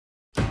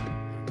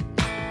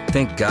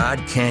Think God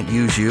can't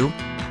use you?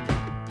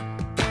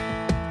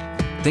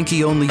 Think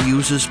He only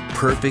uses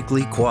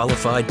perfectly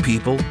qualified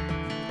people?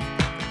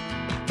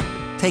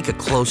 Take a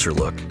closer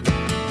look.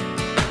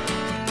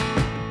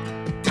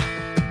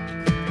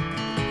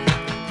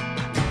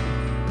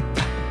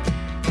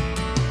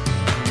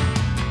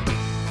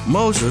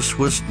 Moses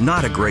was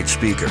not a great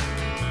speaker.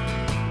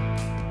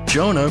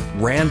 Jonah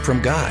ran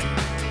from God.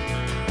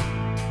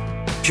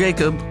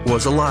 Jacob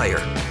was a liar.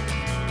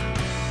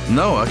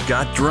 Noah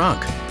got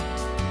drunk.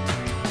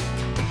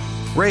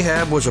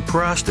 Rahab was a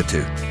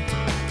prostitute.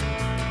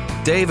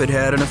 David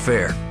had an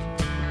affair.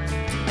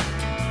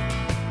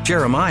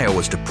 Jeremiah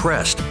was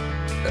depressed.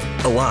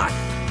 A lot.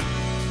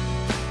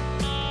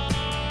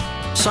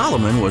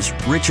 Solomon was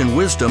rich in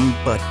wisdom,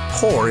 but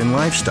poor in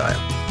lifestyle.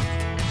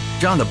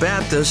 John the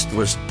Baptist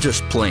was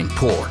just plain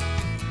poor.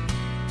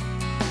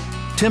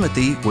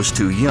 Timothy was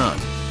too young.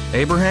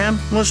 Abraham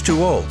was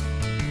too old.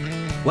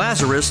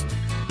 Lazarus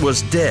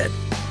was dead.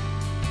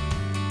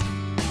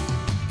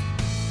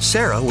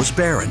 Sarah was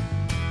barren.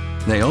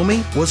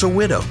 Naomi was a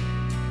widow.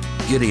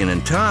 Gideon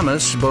and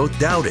Thomas both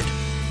doubted,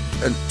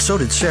 and so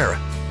did Sarah.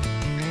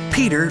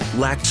 Peter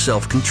lacked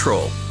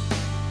self-control.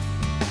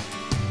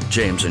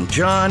 James and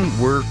John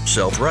were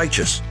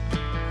self-righteous.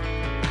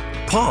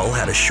 Paul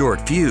had a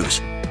short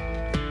fuse.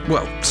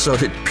 Well, so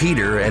did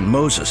Peter and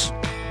Moses.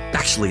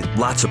 Actually,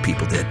 lots of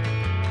people did.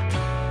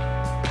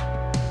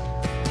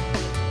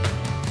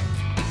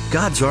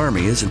 God's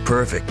army isn't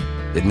perfect.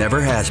 It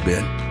never has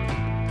been.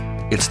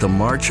 It's the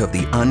march of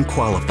the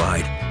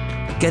unqualified.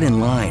 Get in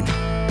line.